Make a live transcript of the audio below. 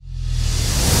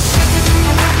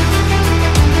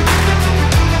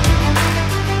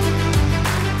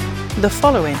The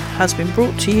following has been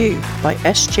brought to you by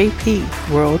SJP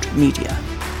World Media.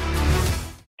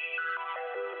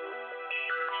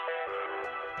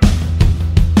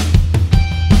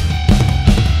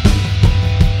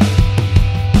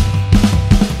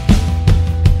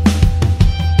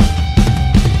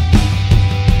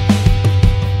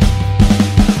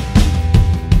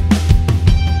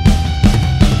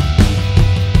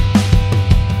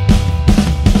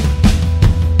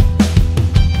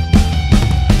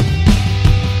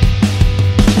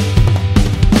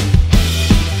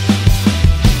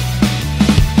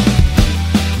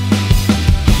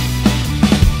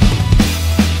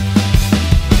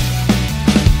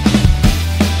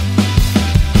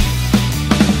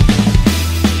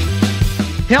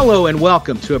 Hello and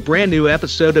welcome to a brand new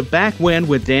episode of Back When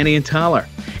with Danny and Tyler.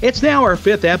 It's now our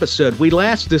 5th episode. We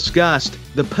last discussed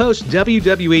the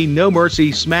post-WWE No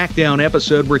Mercy SmackDown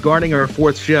episode regarding our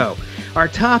 4th show. Our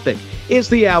topic is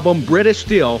the album British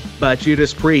Steel by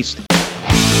Judas Priest.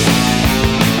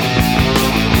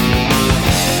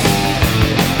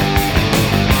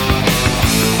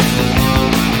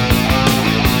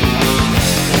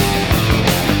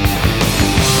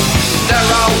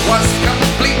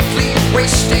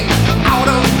 Wasting out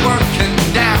of work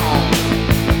and down.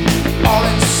 All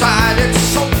inside, it's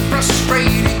so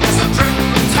frustrating. There's a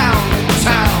dream town in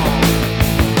town.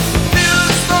 Feels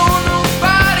as though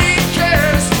nobody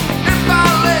cares if I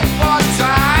let one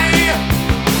die.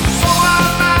 So I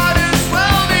might as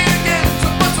well begin to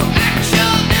put some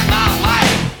action in my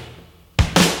life.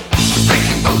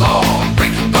 Breaking the law,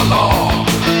 breaking the law,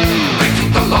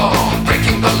 breaking the law,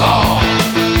 breaking the law,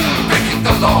 breaking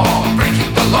the law,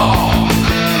 breaking the law.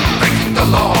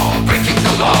 Breaking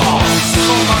the law. So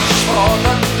much for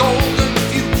the golden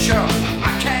future.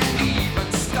 I can't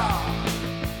even stop.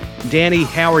 Danny,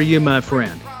 how are you, my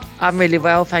friend? I'm really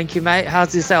well, thank you, mate.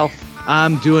 How's yourself?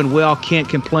 I'm doing well, can't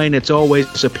complain. It's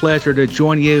always a pleasure to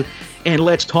join you. And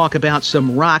let's talk about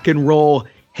some rock and roll,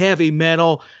 heavy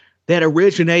metal that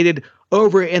originated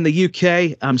over in the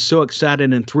UK. I'm so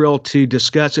excited and thrilled to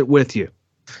discuss it with you.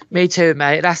 Me too,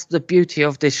 mate. That's the beauty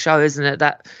of this show, isn't it?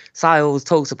 That Si always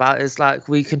talks about is like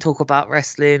we can talk about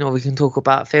wrestling or we can talk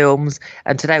about films.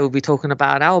 And today we'll be talking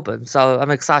about an album. So I'm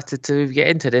excited to get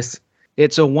into this.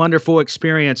 It's a wonderful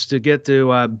experience to get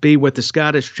to be with the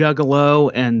Scottish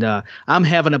Juggalo. And I'm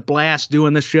having a blast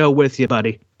doing the show with you,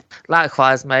 buddy.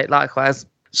 Likewise, mate. Likewise.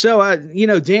 So,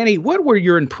 Danny, what were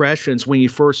your impressions when you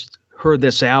first heard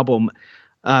this album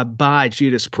by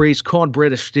Judas Priest called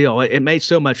British Steel? It made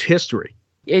so much history.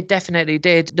 It definitely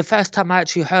did. The first time I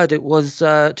actually heard it was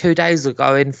 2 days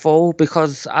ago in full,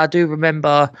 because I do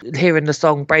remember hearing the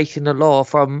song Breaking the Law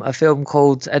from a film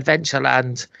called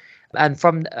Adventureland. And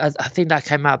from, I think that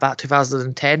came out about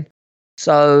 2010.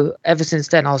 So ever since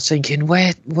then, I was thinking,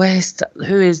 who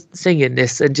is singing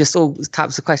this? And just all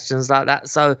types of questions like that.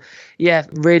 So yeah,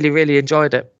 really, really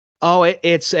enjoyed it. Oh,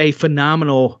 it's a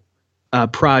phenomenal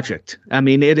project. I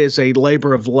mean, it is a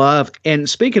labor of love. And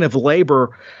speaking of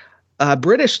labor,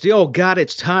 British Steel got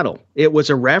its title. It was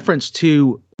a reference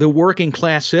to the working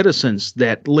class citizens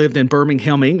that lived in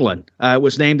Birmingham, England. It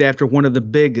was named after one of the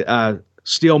big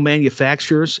steel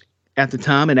manufacturers at the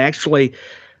time. And actually,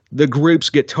 the group's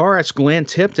guitarist, Glenn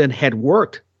Tipton, had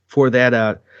worked for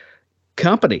that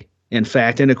company, in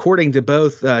fact. And according to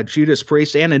both Judas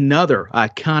Priest and another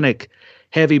iconic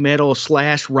heavy metal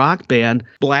 / rock band,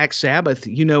 Black Sabbath,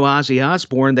 Ozzy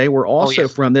Osbourne, they were also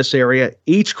from this area.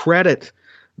 Each credit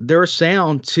their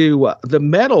sound to the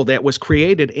metal that was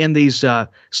created in these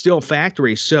steel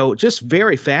factories. So just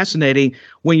very fascinating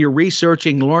when you're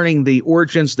researching, learning the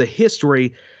origins, the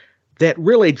history that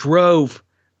really drove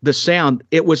the sound.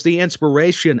 It was the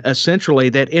inspiration, essentially,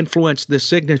 that influenced the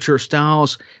signature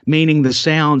styles, meaning the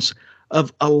sounds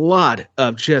of a lot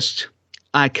of just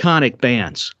iconic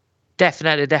bands.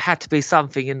 Definitely, there had to be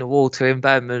something in the water in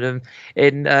Birmingham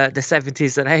in the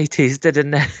 70s and 80s, didn't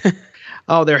there?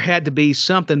 Oh, there had to be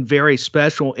something very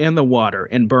special in the water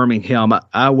in Birmingham.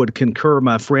 I would concur,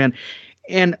 my friend.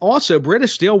 And also,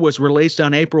 British Steel was released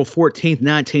on April 14th,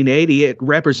 1980. It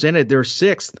represented their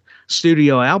 6th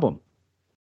studio album.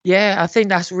 Yeah, I think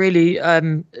that's really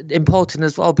important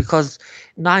as well, because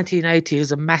 1980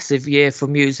 is a massive year for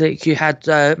music. You had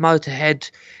Motorhead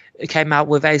came out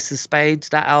with Ace of Spades,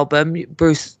 that album.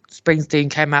 Bruce Springsteen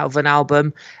came out with an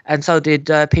album, and so did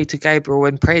Peter Gabriel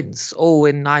and Prince, all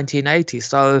in 1980.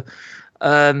 So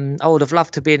I would have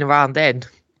loved to have been around then.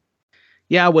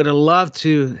 Yeah, I would have loved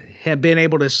to have been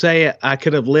able to say I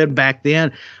could have lived back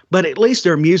then, but at least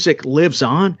their music lives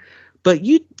on. But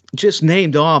you just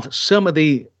named off some of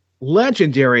the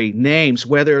legendary names,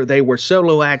 whether they were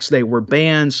solo acts, they were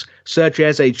bands such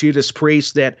as a Judas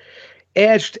Priest that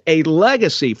edged a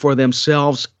legacy for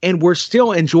themselves, and we're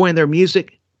still enjoying their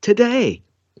music today.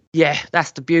 Yeah,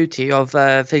 that's the beauty of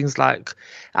things like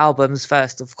albums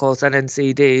first, of course, and then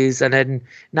CDs, and then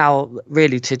now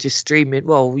really to just streaming,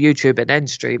 well, YouTube and then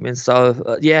streaming.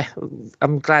 So, yeah,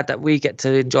 I'm glad that we get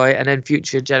to enjoy it, and then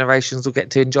future generations will get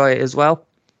to enjoy it as well.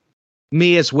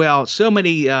 Me as well. So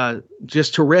many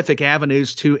just terrific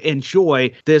avenues to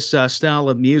enjoy this style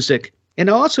of music. And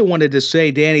I also wanted to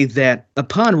say, Danny, that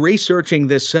upon researching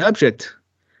this subject,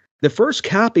 the first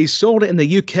copies sold in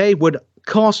the UK would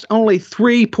cost only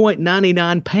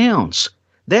 £3.99.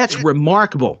 That's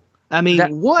remarkable. I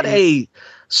mean, what a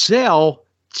sell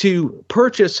to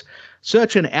purchase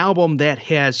such an album that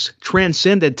has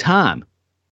transcended time.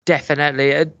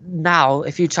 Definitely. Now,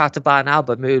 if you tried to buy an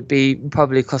album, it would be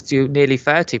probably cost you nearly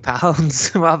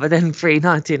 £30 rather than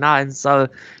 £3.99. So,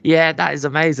 yeah, that is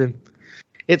amazing.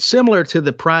 It's similar to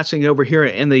the pricing over here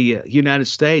in the United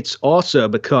States also,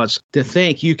 because to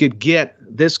think you could get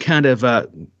this kind of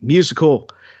musical,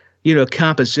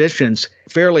 compositions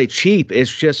fairly cheap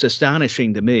is just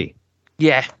astonishing to me.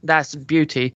 Yeah, that's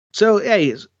beauty. So,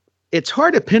 hey, it's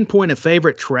hard to pinpoint a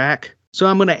favorite track. So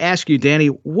I'm going to ask you, Danny,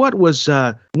 what was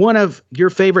one of your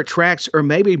favorite tracks, or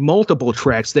maybe multiple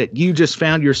tracks, that you just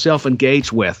found yourself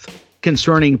engaged with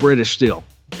concerning British Steel?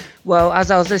 Well, as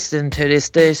I was listening to this,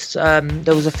 there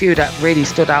was a few that really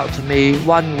stood out to me.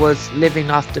 One was Living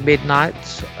After Midnight.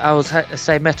 I was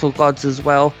say Metal Gods as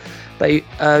well, but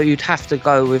you'd have to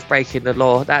go with Breaking the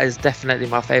Law. That is definitely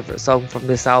my favourite song from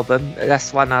this album.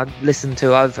 That's one I listened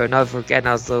to over and over again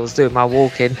as I was doing my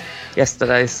walking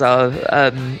yesterday. So,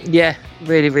 yeah,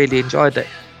 really, really enjoyed it.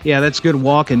 Yeah, that's good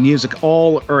walking music.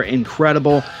 All are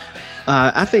incredible.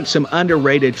 I think some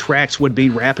underrated tracks would be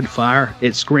Rapid Fire.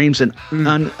 It screams an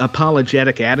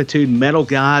unapologetic attitude. Metal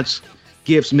Gods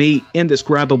gives me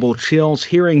indescribable chills.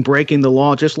 Hearing Breaking the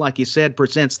Law, just like you said,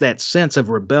 presents that sense of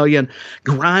rebellion.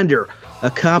 Grinder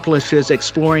accomplishes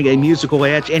exploring a musical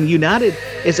edge. And United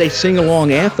is a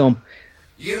sing-along anthem.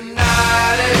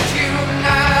 United,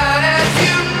 united,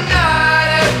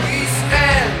 united we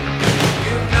stand.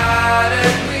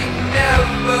 United we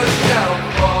never shall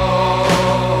fall.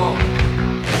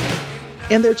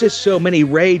 And there's just so many.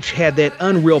 Rage had that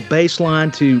unreal bass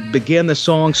line to begin the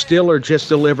song. Stiller just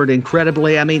delivered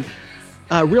incredibly. I mean,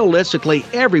 realistically,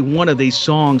 every one of these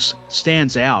songs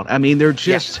stands out. I mean, they're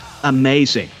just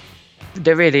amazing.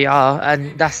 They really are,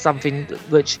 and that's something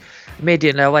which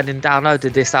immediately I went and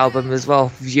downloaded this album as well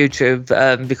from YouTube,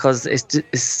 because it's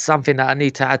something that I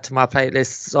need to add to my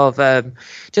playlists of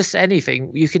just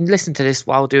anything. You can listen to this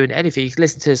while doing anything. You can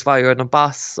listen to this while you're on a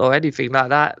bus or anything like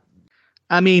that.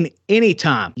 I mean,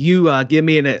 anytime you give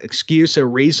me an excuse, a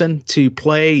reason to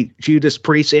play Judas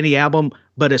Priest, any album,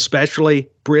 but especially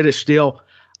British Steel,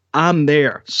 I'm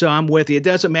there. So I'm with you. It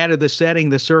doesn't matter the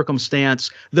setting, the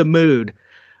circumstance, the mood.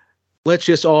 Let's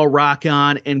just all rock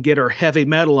on and get our heavy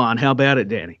metal on. How about it,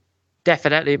 Danny?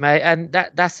 Definitely, mate. And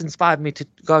that's inspired me to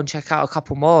go and check out a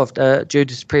couple more of the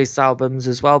Judas Priest albums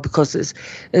as well, because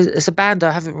it's a band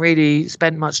I haven't really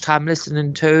spent much time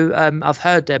listening to. I've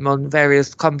heard them on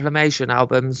various compilation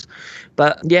albums,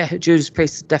 but yeah, Judas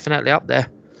Priest is definitely up there.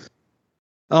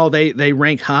 Oh, they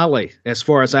rank highly as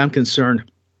far as I'm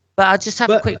concerned. But I just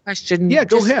have a quick question. Yeah,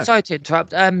 go ahead. Sorry to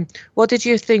interrupt. What did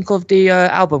you think of the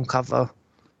album cover?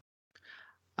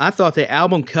 I thought the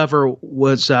album cover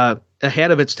was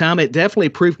ahead of its time. It definitely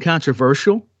proved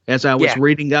controversial as I was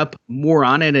reading up more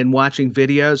on it and watching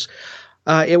videos.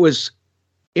 It was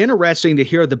interesting to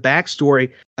hear the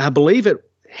backstory. I believe it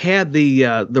had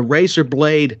the razor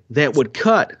blade that would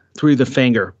cut through the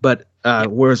finger, but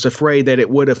was afraid that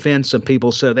it would offend some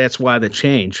people, so that's why the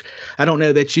change. I don't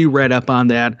know that you read up on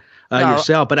that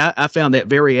yourself, but I found that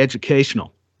very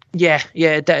educational. Yeah,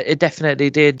 it definitely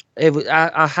did.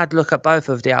 I had a look at both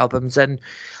of the albums, and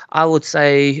I would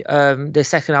say the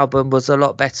second album was a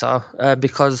lot better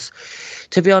because,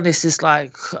 to be honest, it's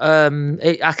like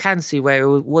I can see where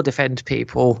it would offend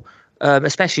people,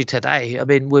 especially today. I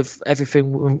mean, with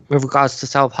everything with regards to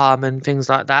self-harm and things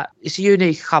like that. It's a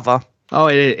unique cover. Oh,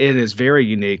 it is very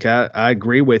unique. I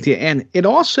agree with you. And it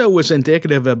also was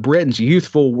indicative of Britain's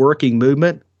youthful working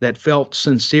movement that felt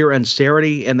sincere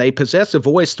sincerity, and they possess a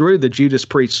voice through the Judas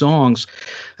Priest songs.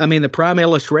 I mean, the prime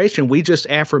illustration, we just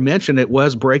aforementioned it,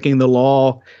 was Breaking the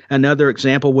Law. Another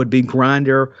example would be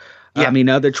Grinder. Yeah. I mean,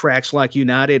 other tracks like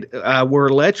United were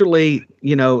allegedly,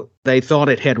 they thought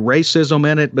it had racism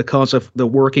in it because of the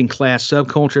working class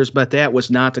subcultures, but that was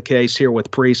not the case here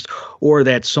with Priest or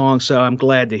that song. So I'm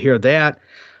glad to hear that.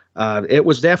 It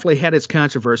was definitely had its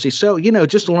controversy. So,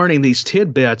 just learning these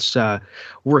tidbits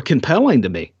were compelling to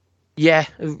me. Yeah,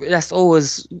 that's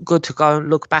always good to go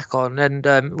and look back on. And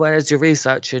whereas you're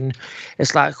researching,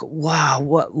 it's like, wow,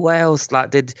 what else?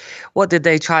 Like, what did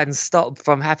they try and stop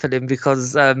from happening?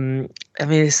 Because I mean,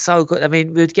 it's so good. I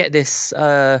mean, we'd get this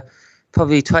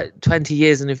probably 20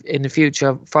 years in the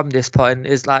future from this point.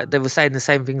 Is like they were saying the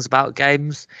same things about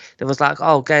games. There was like,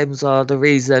 oh, games are the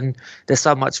reason there's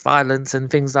so much violence and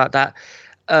things like that.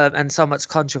 And so much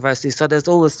controversy. So there's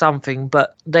always something,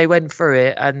 but they went through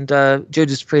it, and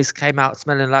Judas Priest came out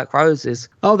smelling like roses.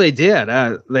 Oh, they did.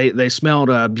 They smelled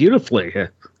beautifully.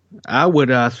 I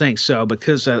would think so,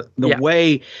 because the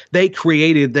way they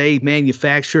created, they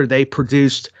manufactured, they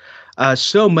produced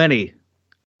so many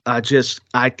just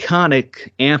iconic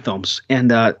anthems.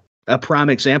 And a prime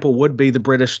example would be the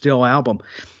British Steel album.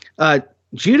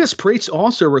 Judas Priest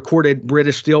also recorded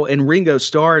British Steel in Ringo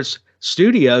Starr's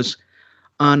studios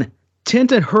on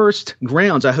Tyntonhurst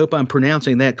grounds. I hope I'm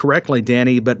pronouncing that correctly,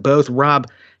 Danny, but both Rob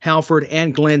Halford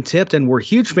and Glenn Tipton were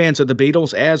huge fans of the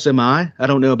Beatles, as am I. I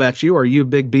don't know about you. Are you a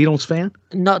big Beatles fan?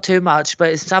 Not too much, but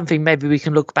it's something maybe we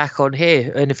can look back on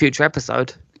here in a future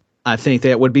episode. I think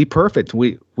that would be perfect.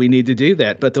 We need to do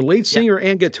that. But the lead singer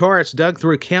and guitarist dug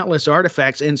through countless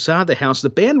artifacts inside the house.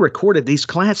 The band recorded these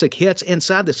classic hits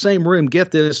inside the same room, get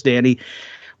this, Danny,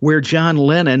 where John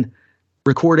Lennon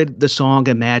recorded the song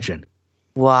Imagine.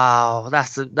 Wow,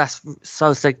 that's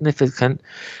so significant.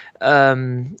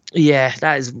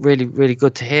 That is really, really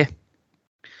good to hear.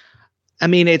 I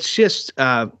mean, it's just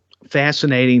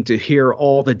fascinating to hear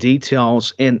all the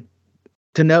details and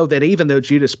to know that even though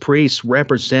Judas Priest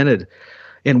represented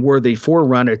and were the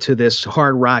forerunner to this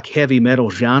hard rock, heavy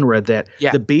metal genre, that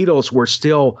the Beatles were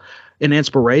still an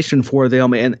inspiration for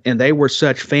them, and they were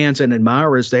such fans and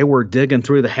admirers. They were digging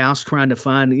through the house trying to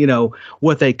find,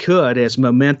 what they could as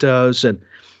mementos, and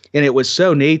it was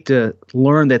so neat to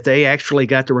learn that they actually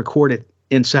got to record it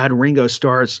inside Ringo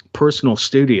Starr's personal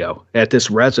studio at this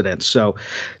residence. So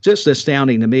just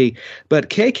astounding to me.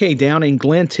 But KK Downing,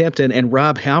 Glenn Tipton, and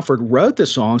Rob Halford wrote the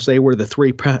songs. They were the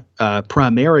three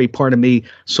primary,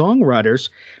 songwriters.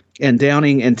 And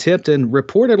Downing and Tipton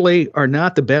reportedly are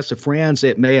not the best of friends.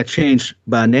 It may have changed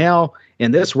by now.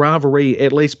 And this rivalry,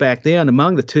 at least back then,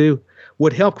 among the two,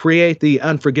 would help create the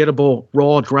unforgettable,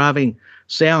 raw, driving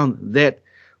sound that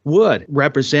would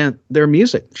represent their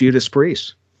music, Judas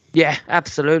Priest. Yeah,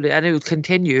 absolutely. And it would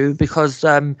continue because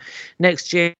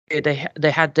next year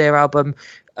they had their album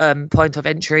Point of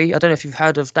Entry. I don't know if you've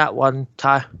heard of that one,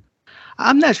 Ty.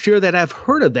 I'm not sure that I've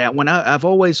heard of that one. I've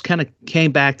always kind of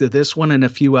came back to this one and a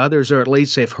few others, or at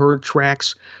least I've heard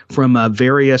tracks from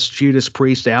various Judas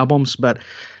Priest albums. But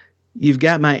you've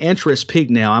got my interest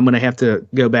piqued now. I'm going to have to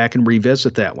go back and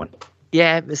revisit that one.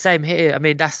 Yeah, same here. I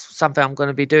mean, that's something I'm going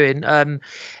to be doing.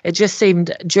 It just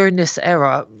seemed during this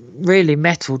era, really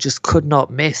metal just could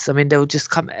not miss. I mean, they would just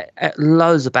come,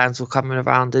 loads of bands were coming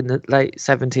around in the late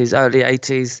 70s, early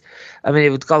 80s. I mean, it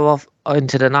would go off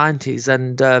into the 90s.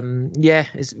 And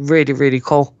it's really, really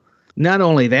cool. Not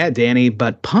only that, Danny,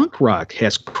 but punk rock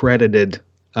has credited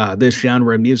this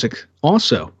genre of music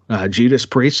also. Judas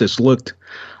Priest has looked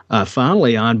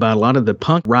fondly on by a lot of the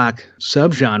punk rock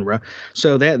subgenre.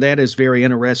 So that is very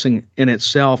interesting in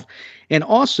itself. And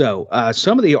also,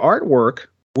 some of the artwork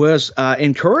was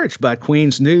encouraged by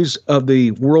Queen's News of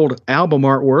the World album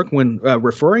artwork when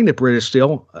referring to British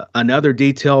Steel. Another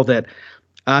detail that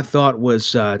I thought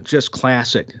was just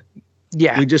classic.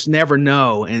 Yeah. We just never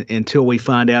know until we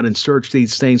find out and search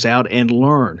these things out and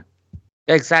learn.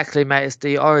 Exactly, mate. It's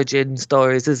the origin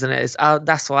stories, isn't it?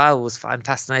 That's what I always find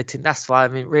fascinating. That's why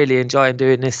I'm really enjoying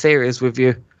doing this series with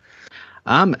you.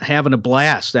 I'm having a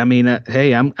blast. I mean,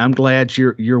 hey, I'm glad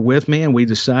you're with me, and we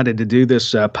decided to do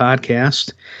this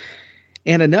podcast.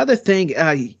 And another thing,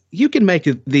 you can make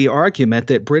the argument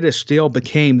that British Steel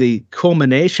became the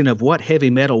culmination of what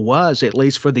heavy metal was, at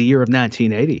least for the year of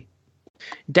 1980.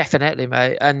 Definitely,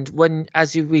 mate. And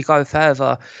we go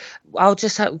further, I'll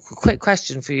just have a quick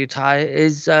question for you, Ty.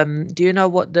 Is do you know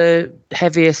what the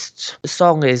heaviest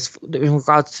song is in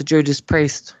regards to Judas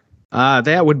Priest?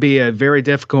 That would be a very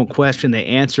difficult question to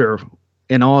answer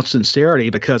in all sincerity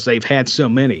because they've had so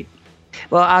many.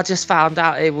 Well, I just found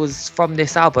out it was from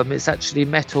this album. It's actually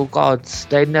Metal Gods.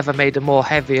 They never made a more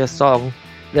heavier song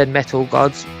than Metal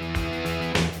Gods.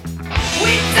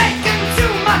 We've taken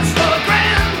too much for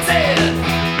granted,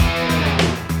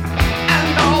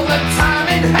 and all the time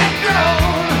it had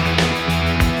grown.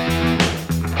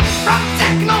 From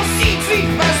techno seeds we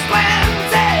first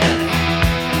planted,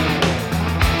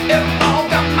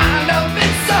 evolved a mind of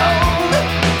its own.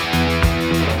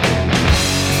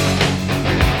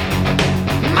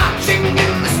 Marching in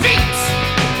the streets,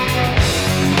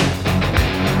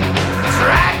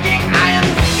 dragging iron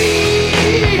feet.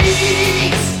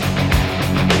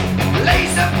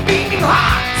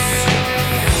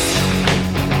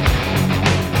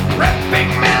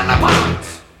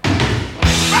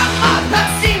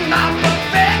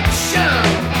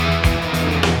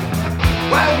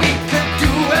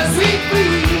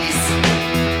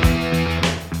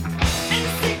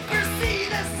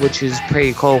 which is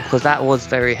pretty cool because that was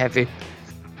very heavy.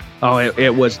 Oh,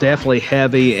 it was definitely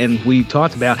heavy, and we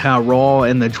talked about how raw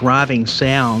and the driving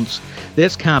sounds.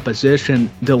 This composition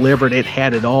delivered, it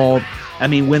had it all. I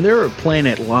mean, when they're playing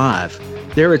it live,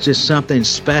 there is just something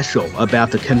special about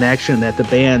the connection that the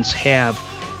bands have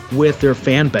with their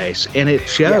fan base, and it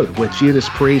showed with Judas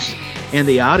Priest and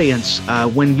the audience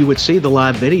when you would see the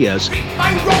live videos.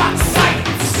 My robot sights.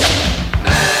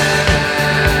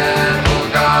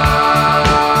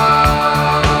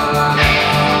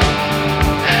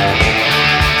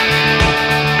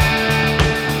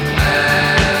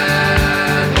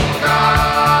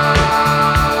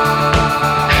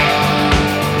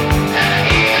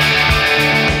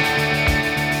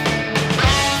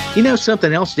 You know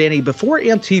something else, Danny? Before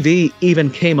MTV even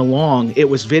came along, it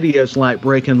was videos like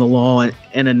Breaking the Law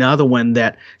and another one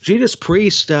that Judas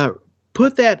Priest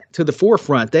put that to the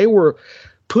forefront. They were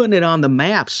putting it on the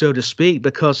map, so to speak,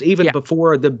 because even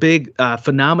before the big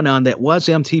phenomenon that was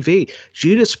MTV,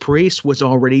 Judas Priest was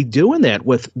already doing that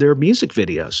with their music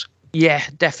videos. Yeah,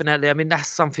 definitely. I mean, that's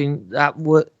something that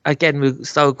we're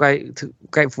so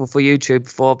grateful for YouTube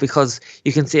for, because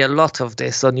you can see a lot of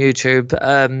this on YouTube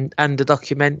and the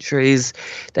documentaries.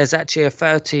 There's actually a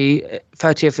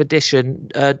 30th edition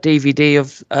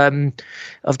DVD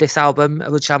of this album,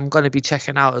 which I'm going to be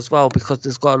checking out as well, because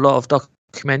there's got a lot of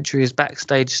documentaries,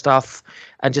 backstage stuff,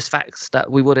 and just facts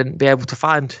that we wouldn't be able to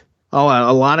find. Oh,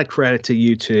 a lot of credit to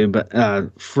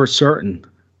YouTube for certain,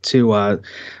 to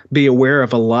be aware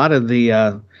of a lot of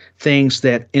the things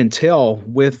that entail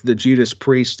with the Judas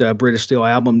Priest British Steel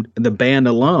album, the band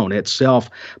alone itself.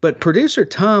 But producer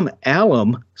Tom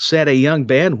Allum said a young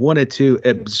band wanted to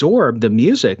absorb the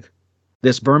music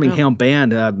this Birmingham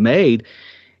band made.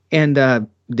 And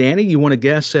Danny, you want to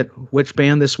guess at which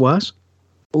band this was?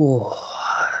 Oh,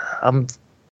 I'm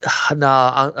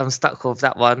stuck with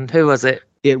that one. Who was it?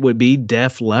 It would be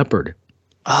Def Leppard.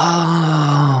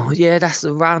 Oh, yeah, that's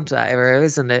around that era,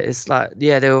 isn't it? It's like,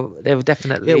 yeah, they were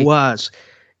definitely. It was.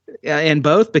 And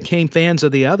both became fans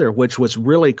of the other, which was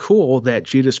really cool that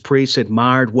Judas Priest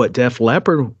admired what Def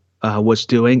Leppard was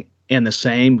doing, and the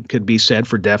same could be said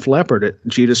for Def Leppard.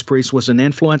 Judas Priest was an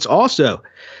influence also.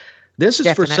 This is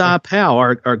definitely for Cy Powell,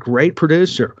 our great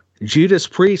producer. Judas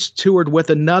Priest toured with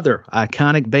another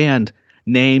iconic band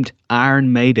named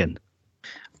Iron Maiden.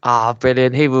 Ah,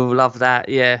 brilliant. He will love that,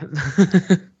 yeah.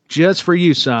 Just for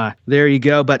you, Cy. There you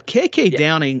go. But KK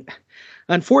Downing,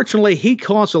 unfortunately, he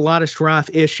caused a lot of strife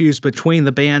issues between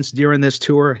the bands during this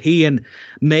tour. He and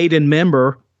Maiden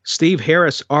member Steve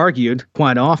Harris argued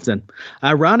quite often.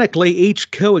 Ironically,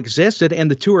 each coexisted and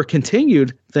the tour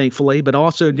continued, thankfully, but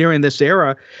also during this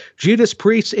era, Judas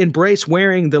Priest embraced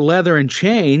wearing the leather and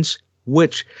chains,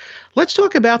 which, let's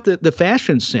talk about the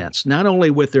fashion sense, not only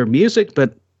with their music,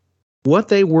 but what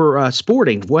they were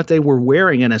sporting, what they were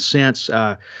wearing in a sense.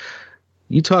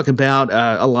 You talk about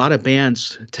a lot of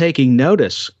bands taking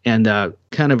notice and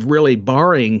kind of really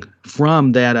borrowing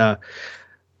from that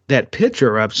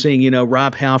picture of seeing,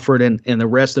 Rob Halford and the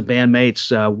rest of the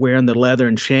bandmates wearing the leather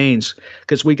and chains,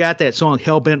 because we got that song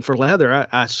Hellbent for Leather.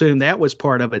 I assume that was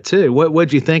part of it too.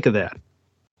 What'd you think of that?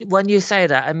 When you say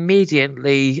that,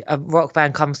 immediately a rock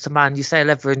band comes to mind. You say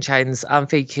leather and chains, I'm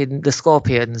thinking the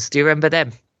Scorpions. Do you remember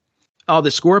them? Oh,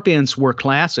 the Scorpions were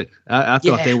classic. I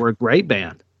thought they were a great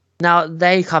band. Now,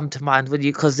 they come to mind with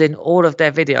you because in all of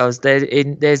their videos,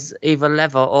 there's either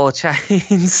leather or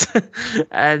chains.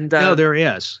 And no, there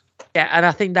is. Yeah, and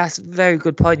I think that's a very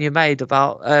good point you made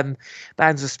about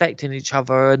bands respecting each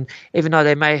other. And even though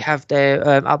they may have their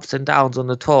ups and downs on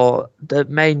the tour, the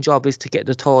main job is to get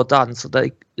the tour done so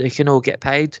that they can all get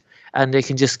paid and they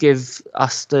can just give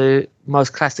us the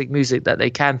most classic music that they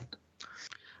can.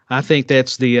 I think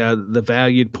that's the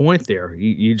valued point there.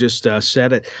 You just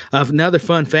said it. Another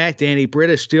fun fact, Danny,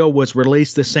 British Steel was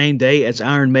released the same day as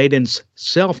Iron Maiden's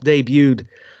self-debuted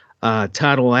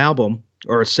title album,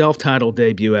 or a self-titled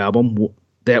debut album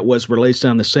that was released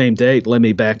on the same date. Let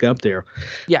me back up there.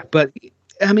 Yeah. But,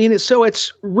 I mean,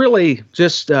 it's really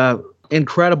just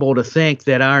incredible to think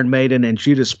that Iron Maiden and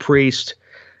Judas Priest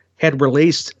had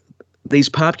released these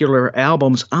popular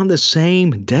albums on the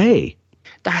same day.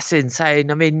 That's insane.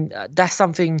 I mean, that's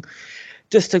something,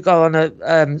 just to go on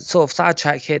a sort of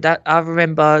sidetrack here, that I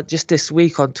remember just this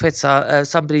week on Twitter,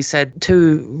 somebody said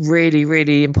 2 really,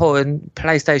 really important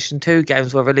PlayStation 2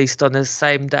 games were released on the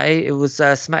same day. It was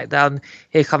SmackDown,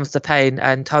 Here Comes the Pain,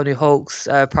 and Tony Hawk's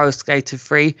Pro Skater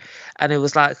 3. And it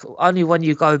was like, only when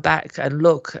you go back and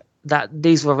look that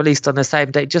these were released on the same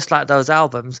day, just like those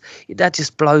albums, that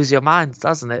just blows your mind,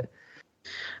 doesn't it?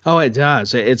 Oh, it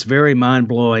does. It's very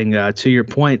mind-blowing. To your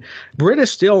point, British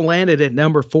Steel landed at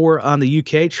number 4 on the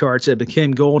UK charts. It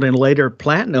became gold and later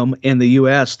platinum in the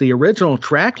US. The original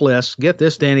track list, get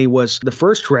this, Danny, was the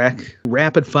first track,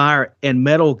 Rapid Fire and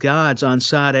Metal Gods on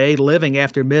side A, Living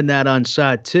After Midnight on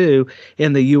side 2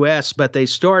 in the US. But they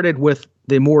started with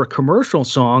the more commercial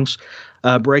songs,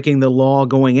 Breaking the Law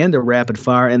going into Rapid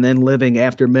Fire, and then Living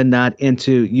After Midnight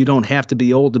into You Don't Have to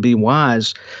Be Old to Be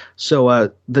Wise.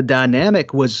 So the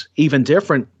dynamic was even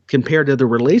different compared to the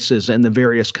releases in the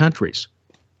various countries.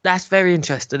 That's very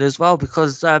interesting as well,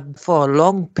 because for a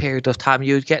long period of time,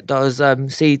 you'd get those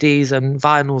CDs and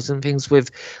vinyls and things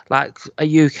with like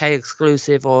a UK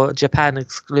exclusive or Japan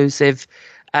exclusive.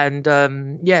 And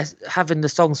yes, having the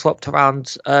song swapped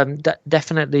around that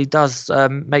definitely does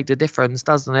make the difference,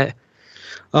 doesn't it?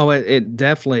 Oh, it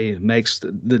definitely makes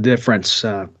the difference.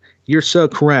 You're so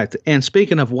correct. And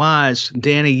speaking of wise,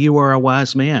 Danny, you are a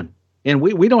wise man. And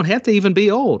we don't have to even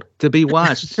be old to be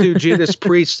wise to Judas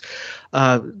Priest's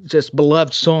just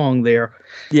beloved song there.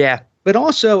 Yeah. But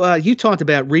also, you talked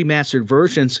about remastered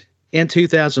versions. In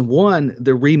 2001,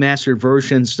 the remastered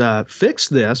versions fixed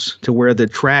this to where the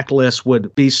track list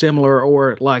would be similar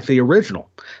or like the original.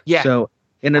 Yeah. So,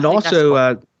 and it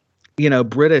also,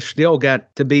 British Steel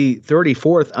got to be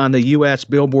 34th on the U.S.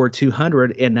 Billboard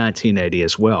 200 in 1980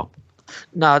 as well.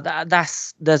 No,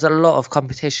 there's a lot of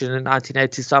competition in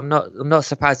 1980, so I'm not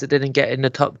surprised it didn't get in the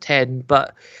top 10.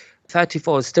 But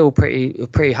 34 is still a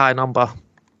pretty high number.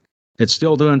 It's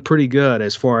still doing pretty good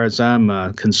as far as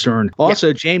I'm concerned.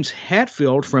 Also, James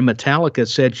Hetfield from Metallica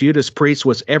said Judas Priest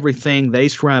was everything they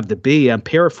strive to be. I'm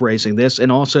paraphrasing this.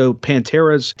 And also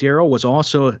Pantera's Daryl was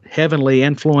also heavily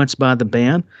influenced by the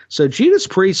band. So Judas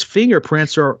Priest's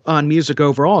fingerprints are on music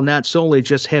overall, not solely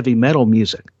just heavy metal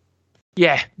music.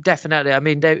 Yeah, definitely. I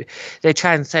mean, they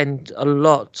transcend a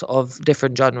lot of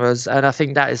different genres. And I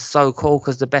think that is so cool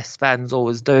because the best bands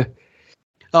always do.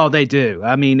 Oh, they do.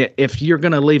 I mean, if you're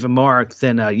going to leave a mark,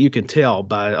 then you can tell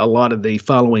by a lot of the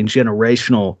following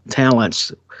generational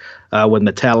talents with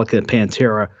Metallica and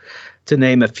Pantera, to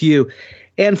name a few.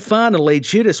 And finally,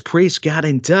 Judas Priest got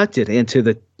inducted into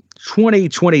the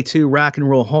 2022 Rock and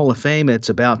Roll Hall of Fame. It's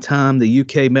about time. The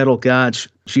UK metal gods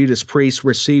Judas Priest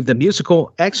received the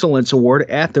Musical Excellence Award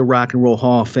at the Rock and Roll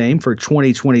Hall of Fame for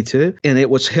 2022, and it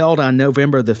was held on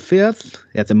November the 5th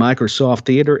at the Microsoft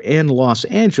Theater in Los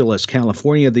Angeles,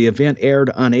 California. The event aired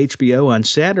on HBO on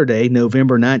Saturday,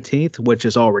 November 19th, which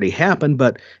has already happened,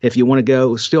 but if you want to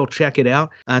go still check it out,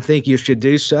 I think you should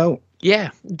do so. Yeah,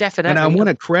 definitely. And I want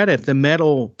to credit the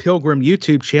Metal Pilgrim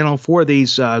YouTube channel for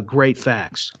these great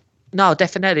facts. No,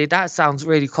 definitely. That sounds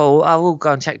really cool. I will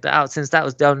go and check that out since that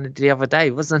was done the other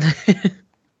day, wasn't it?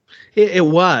 It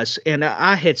was. And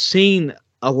I had seen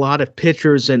a lot of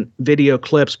pictures and video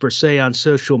clips, per se, on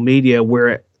social media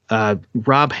where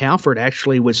Rob Halford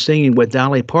actually was singing with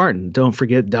Dolly Parton. Don't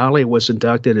forget, Dolly was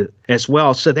inducted as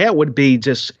well. So that would be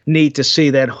just neat to see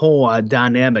that whole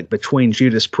dynamic between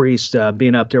Judas Priest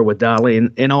being up there with Dolly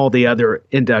and all the other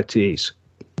inductees.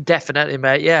 Definitely,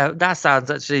 mate. Yeah, that sounds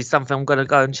actually something I'm going to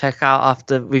go and check out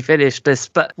after we finish this.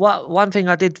 But one thing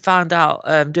I did find out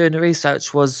doing the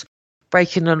research was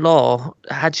Breaking the Law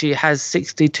actually has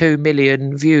 62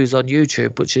 million views on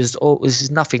YouTube, which is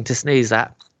nothing to sneeze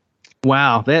at.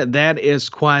 Wow, that is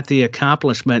quite the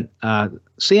accomplishment.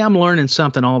 See, I'm learning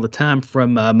something all the time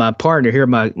from my partner here,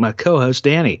 my co-host,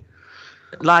 Danny.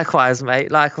 Likewise,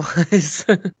 mate. Likewise.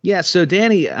 Yeah, so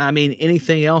Danny, I mean,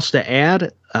 anything else to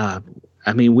add?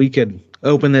 I mean, we could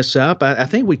open this up. I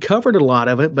think we covered a lot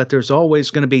of it, but there's always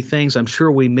going to be things I'm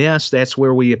sure we missed. That's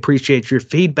where we appreciate your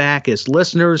feedback as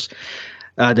listeners,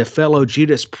 to fellow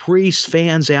Judas Priest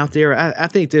fans out there. I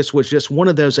think this was just one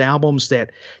of those albums that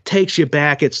takes you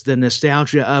back. It's the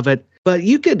nostalgia of it. But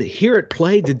you could hear it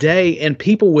played today, and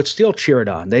people would still cheer it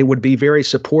on. They would be very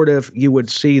supportive. You would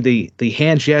see the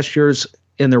hand gestures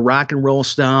in the rock and roll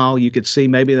style. You could see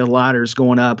maybe the lighters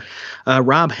going up.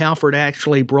 Rob Halford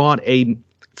actually brought a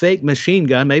fake machine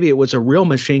gun. Maybe it was a real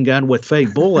machine gun with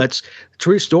fake bullets.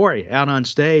 True story, out on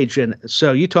stage. And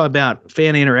so you talk about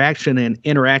fan interaction and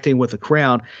interacting with the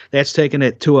crowd. That's taken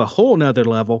it to a whole nother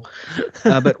level.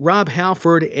 But Rob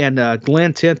Halford and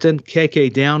Glenn Tipton,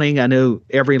 KK Downing, I know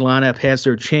every lineup has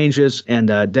their changes.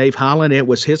 And Dave Holland, it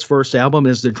was his first album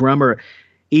as the drummer.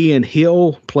 Ian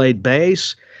Hill played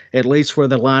bass, at least for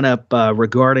the lineup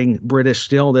regarding British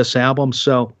Steel, this album.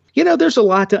 So, there's a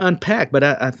lot to unpack, but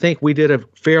I think we did a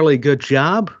fairly good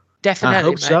job. Definitely. I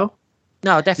hope so.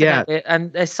 No, definitely. Yeah.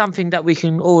 And there's something that we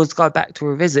can always go back to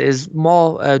revisit is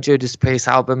more Judas Priest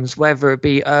albums, whether it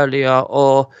be earlier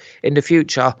or in the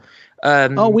future.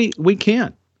 We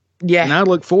can. Yeah. And I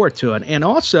look forward to it. And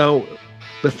also,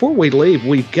 before we leave,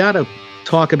 we've got to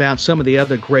talk about some of the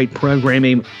other great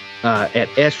programming at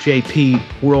SJP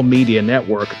World Media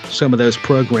Network. Some of those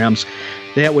programs.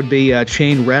 That would be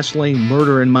Chain Wrestling,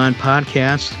 Murder in Mind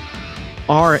Podcast,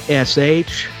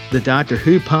 RSH, the Doctor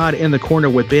Who Pod, In the Corner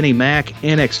with Benny Mac,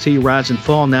 NXT Rise and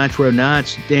Fall, Nitro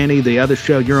Nights, Danny, the other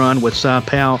show you're on with Saw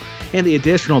Powell, and the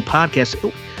additional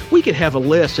podcasts. We could have a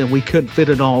list and we couldn't fit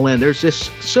it all in. There's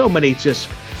just so many just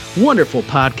wonderful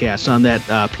podcasts on that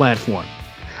platform.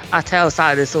 I tell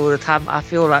Si this all the time. I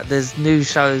feel like there's new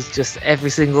shows just every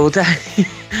single day.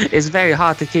 It's very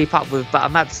hard to keep up with, but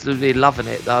I'm absolutely loving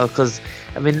it though, because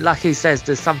I mean, like he says,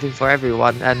 there's something for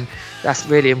everyone, and that's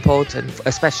really important,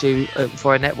 especially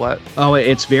for a network. Oh,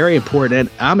 it's very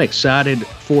important. I'm excited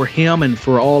for him and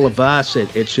for all of us.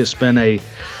 It's just been a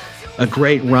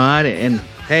great ride, and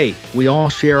hey, we all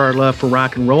share our love for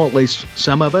rock and roll, at least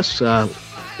some of us,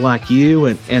 like you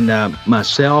and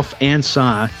myself and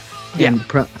Si. And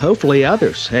hopefully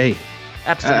others. Hey,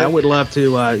 absolutely. I would love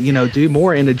to, do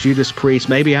more into Judas Priest,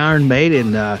 maybe Iron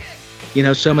Maiden,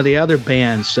 some of the other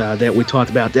bands that we talked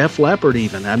about, Def Leppard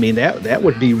even. I mean, that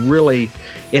would be really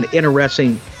an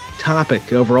interesting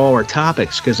topic overall, or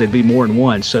topics, because it'd be more than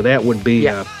one. So that would be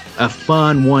a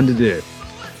fun one to do.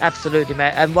 Absolutely,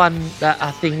 mate. And one that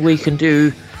I think we can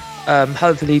do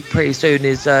hopefully pretty soon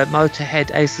is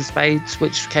Motorhead Ace of Spades,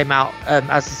 which came out, as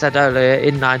I said earlier,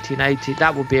 in 1980.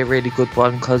 That would be a really good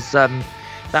one, because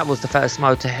that was the first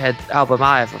Motorhead album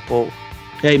I ever bought.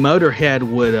 Hey, Motorhead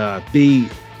would be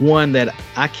one that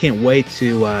I can't wait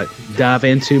to dive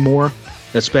into more,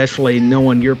 especially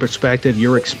knowing your perspective,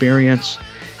 your experience,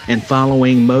 and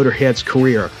following Motorhead's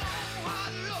career.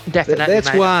 Definitely,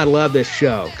 that's why I love this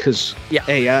show, because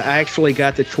hey, I actually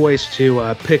got the choice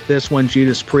to pick this one,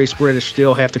 Judas Priest, British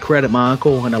Steel. Have to credit my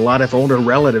uncle and a lot of older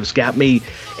relatives got me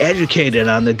educated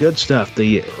on the good stuff,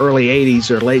 the early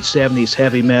 80s or late 70s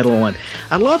heavy metal. And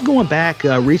I love going back,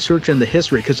 researching the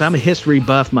history, because I'm a history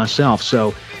buff myself,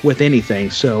 so with anything,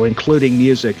 so including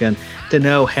music, and to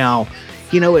know how,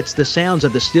 it's the sounds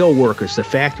of the steel workers, the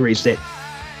factories that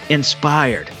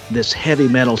inspired this heavy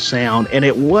metal sound, and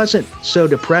it wasn't so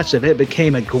depressive. It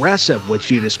became aggressive with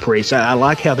Judas Priest. I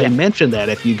like how they mentioned that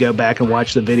if you go back and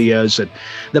watch the videos and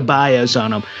the bios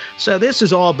on them. So this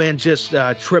has all been just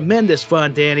tremendous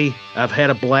fun, Danny. I've had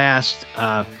a blast.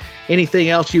 Anything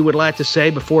else you would like to say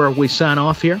before we sign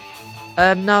off here?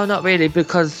 No, not really,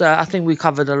 because I think we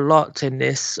covered a lot in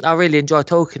this. I really enjoy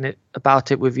talking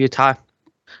about it with you, Ty.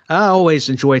 I always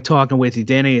enjoy talking with you,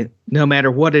 Danny, no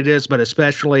matter what it is, but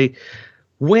especially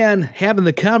when having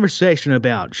the conversation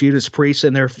about Judas Priest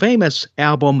and their famous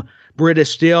album, British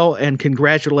Steel. And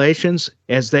congratulations,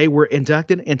 as they were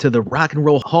inducted into the Rock and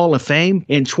Roll Hall of Fame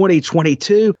in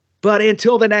 2022. But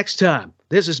until the next time,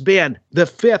 this has been the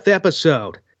 5th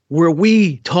episode where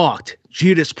we talked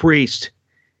Judas Priest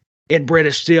and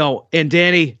British Steel. And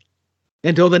Danny,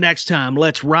 until the next time,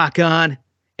 let's rock on.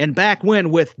 And back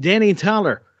when with Danny and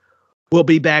Tyler, we'll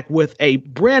be back with a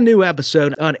brand new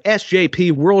episode on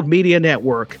SJP World Media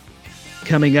Network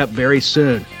coming up very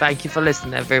soon. Thank you for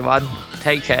listening, everyone.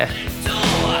 Take care.